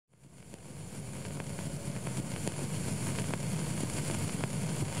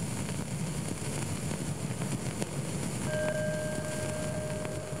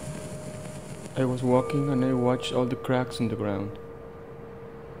I was walking and I watched all the cracks in the ground.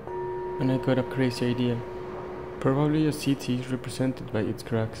 And I got a crazy idea. Probably a city is represented by its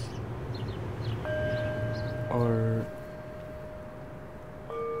cracks. Or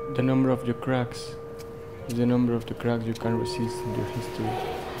the number of your cracks is the number of the cracks you can resist in your history.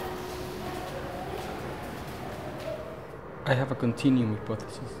 I have a continuum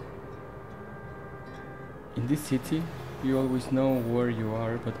hypothesis. In this city, you always know where you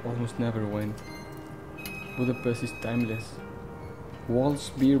are, but almost never when. Budapest is timeless. Walls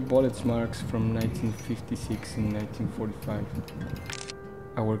bear bullet marks from 1956 and 1945.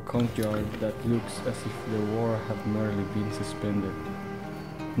 Our courtyard that looks as if the war had merely been suspended.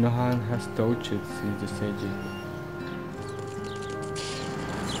 No hand has touched it since the siege.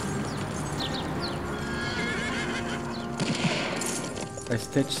 A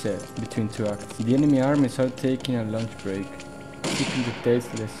stage set between two acts. The enemy armies are taking a lunch break, sipping the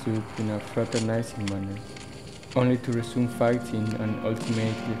tasteless soup in a fraternizing manner, only to resume fighting and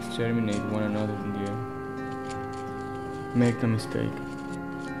ultimately exterminate one another in the end. Make no mistake,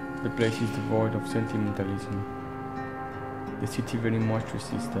 the place is devoid of sentimentalism. The city very much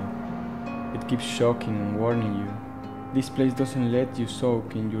resists that. It keeps shocking and warning you. This place doesn't let you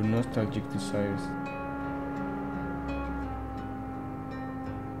soak in your nostalgic desires.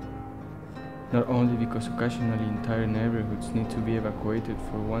 Not only because occasionally entire neighborhoods need to be evacuated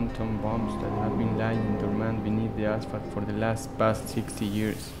for one-ton bombs that have been lying dormant beneath the asphalt for the past 60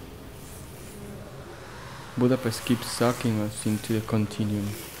 years. Budapest keeps sucking us into the continuum,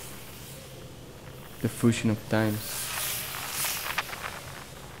 the fusion of times.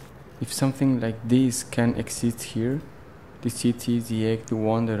 If something like this can exist here, the city is the eighth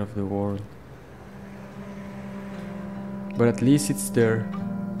wonder of the world. But at least it's there.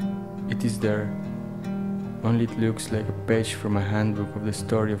 It is there, only it looks like a page from a handbook of the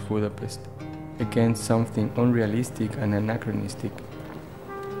story of Budapest, against something unrealistic and anachronistic.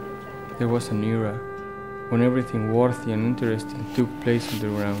 There was an era when everything worthy and interesting took place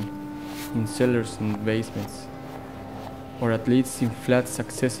underground, in cellars and basements, or at least in flats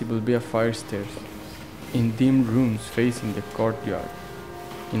accessible via fire stairs, in dim rooms facing the courtyard,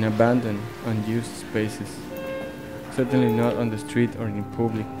 in abandoned, unused spaces. Certainly not on the street or in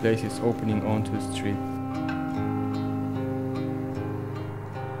public places opening onto the street.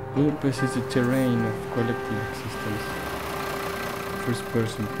 Budapest is the terrain of collective existence, first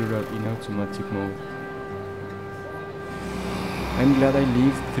person plural in automatic mode. I'm glad I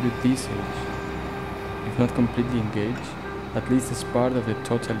lived through this age, if not completely engaged, at least as part of the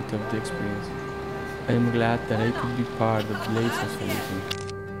totality of the experience. I am glad that I could be part of the late socialism.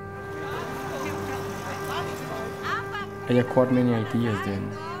 I acquired many ideas then,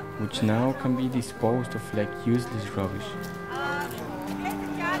 which now can be disposed of like useless rubbish.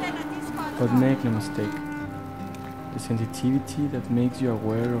 But make no mistake, the sensitivity that makes you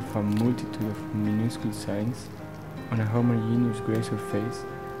aware of a multitude of minuscule signs on a homogeneous gray surface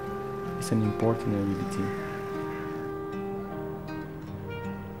is an important ability.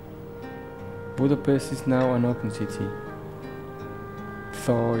 Budapest is now an open city,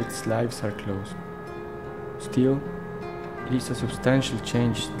 though its lives are closed. Still, it is a substantial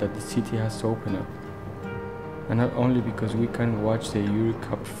change that the city has opened up, and not only because we can watch the Euro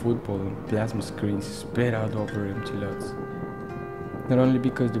Cup football on plasma screens spread out over empty lots, not only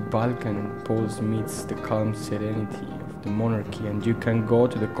because the Balkan pulse meets the calm serenity of the monarchy and you can go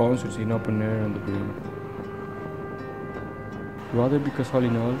to the concerts in open air on the green, rather because all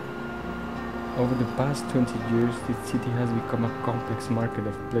in all, over the past 20 years, this city has become a complex market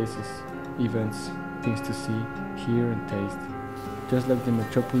of places, events, things to see, hear and taste, just like the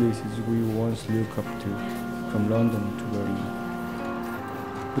metropolises we once looked up to, from London to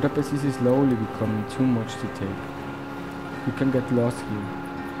Berlin. Budapest is slowly becoming too much to take. You can get lost here,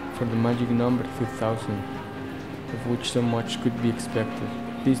 for the magic number 2000, of which so much could be expected.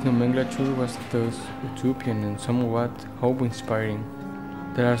 This nomenclature was thus utopian and somewhat hope-inspiring.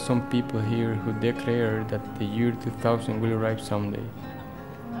 There are some people here who declare that the year 2000 will arrive someday.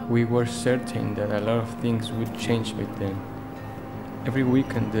 We were certain that a lot of things would change by then. Every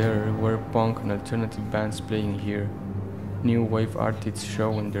weekend there were punk and alternative bands playing here, new wave artists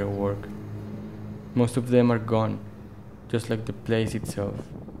showing their work. Most of them are gone, just like the place itself.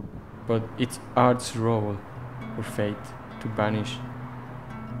 But it's art's role, or fate, to vanish,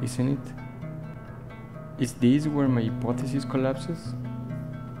 isn't it? Is this where my hypothesis collapses?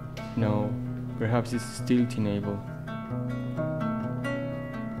 No, perhaps it's still tenable.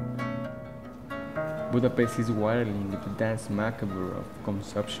 Budapest is whirling with the dance macabre of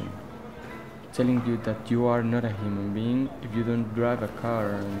consumption. telling you that you are not a human being if you don't drive a car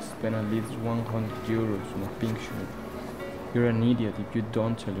and spend at least 100 euros on a pink shirt. You're an idiot if you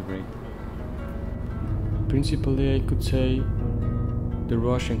don't celebrate. Principally, I could say the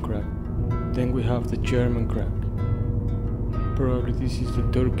Russian crack. Then we have the German crack. Probably this is the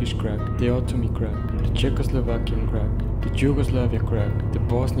Turkish crack, the Ottoman crack, the Czechoslovakian crack, the Yugoslavia crack, the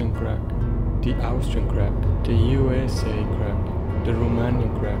Bosnian crack, the Austrian crack, the USA crack, the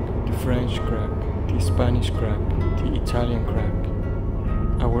Romanian crack, the French crack, the Spanish crack, the Italian crack,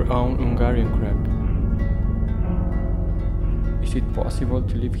 our own Hungarian crack. Is it possible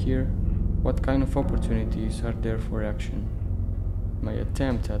to live here? What kind of opportunities are there for action? My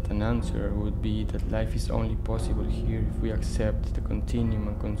attempt at an answer would be that life is only possible here if we accept the continuum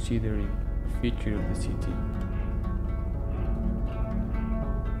and consider it a feature of the city.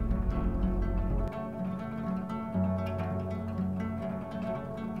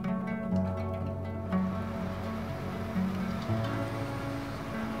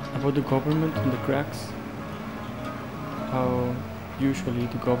 About the government and the cracks, how usually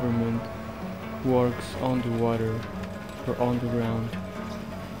the government works underwater or underground,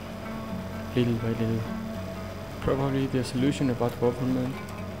 little by little. Probably the solution about government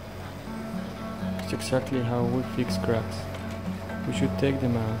is exactly how we fix cracks. We should take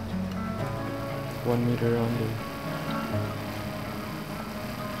them out 1 meter under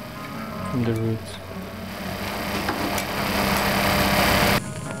from the roots.